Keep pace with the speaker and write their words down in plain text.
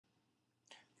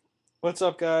What's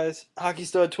up, guys? Hockey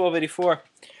Stud 1284.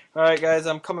 All right, guys,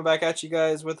 I'm coming back at you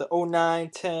guys with the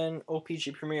 09-10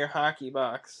 O-Pee-Chee Premier Hockey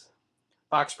box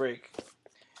break.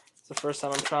 It's the first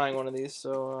time I'm trying one of these,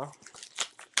 so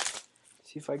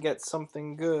see if I get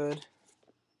something good.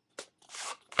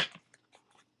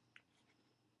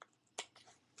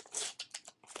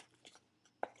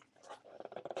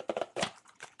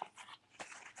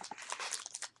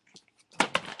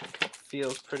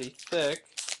 Feels pretty thick.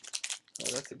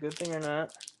 Whether that's a good thing or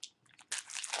not.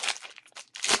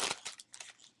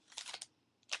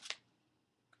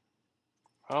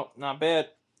 Oh, not bad.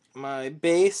 My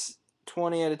base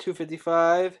 20 out of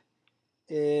 255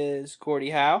 is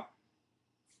Gordie Howe.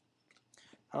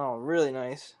 Oh, really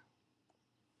nice.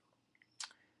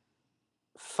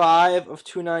 5 of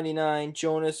 299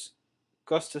 Jonas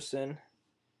Gustafsson.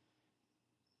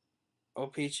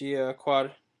 O-Pee-Chee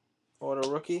quad auto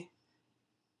rookie.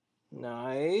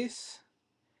 Nice.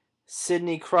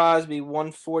 Sidney Crosby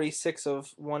 146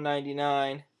 of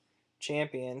 199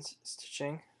 champions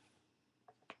stitching.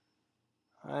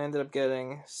 I ended up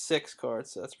getting 6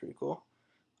 cards, so that's pretty cool.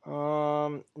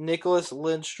 Nicholas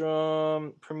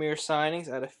Lindstrom Premier Signings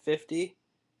out of 50.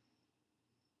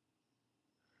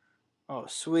 Oh,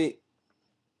 sweet.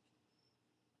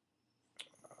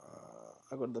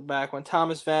 I'll go to the back one.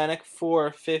 Thomas Vanek, 4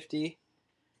 of 50.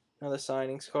 Another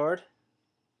signings card.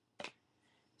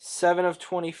 7 of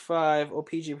 25.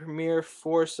 O-Pee-Chee Premier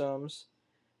Foursomes.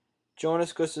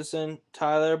 Jonas Gustafsson,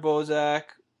 Tyler Bozak,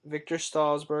 Victor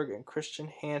Stalsberg, and Christian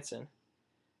Hansen.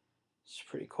 It's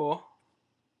pretty cool.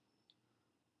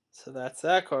 So that's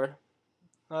that card.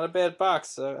 Not a bad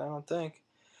box, I don't think.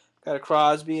 Got a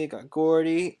Crosby, got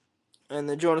Gordy, and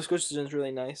the Jonas Gustafsson's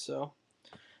really nice. So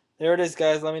there it is,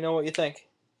 guys. Let me know what you think.